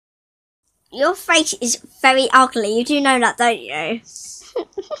Your face is very ugly. You do know that, don't you?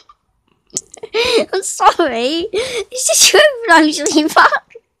 I'm sorry. It's just your rosy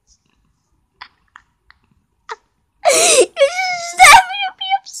fuck. It's just having to be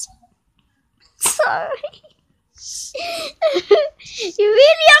upset. Sorry. You're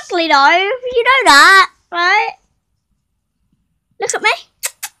really ugly though. You know that, right? Look at me.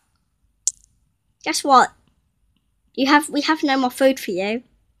 Guess what? We have no more food for you.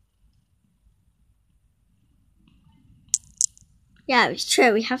 Yeah, it's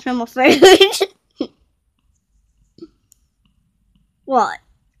true. We have no more food. What?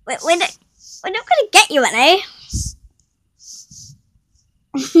 We're not gonna get you any.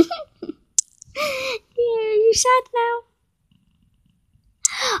 Yeah, you sad now?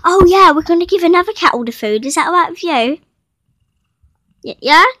 Oh yeah, we're gonna give another cat all the food. Is that alright with you?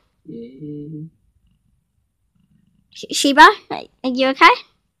 Yeah? Mm-hmm. Sheba, are you okay?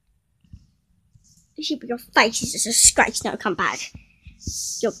 Sheba, your face is just a scratch. No, come back.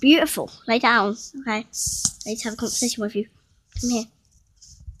 You're beautiful. Lay down. Okay. I need to have a conversation with you. Come here.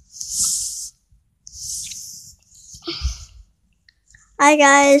 Hi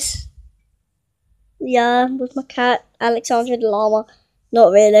guys. Yeah, with my cat, Alexandra the llama.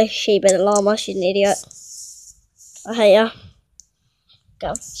 Not really, Sheba the llama. She's an idiot. I hate her.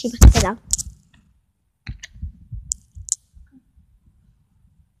 Go, Sheba, lay down.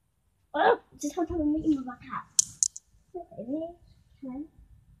 Oh, just have a meeting with my cat. Okay.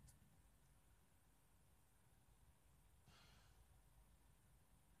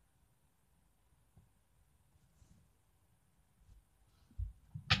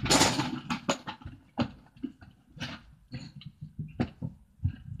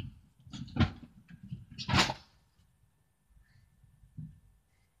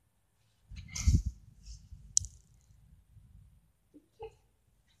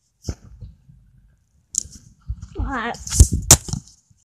 Alright.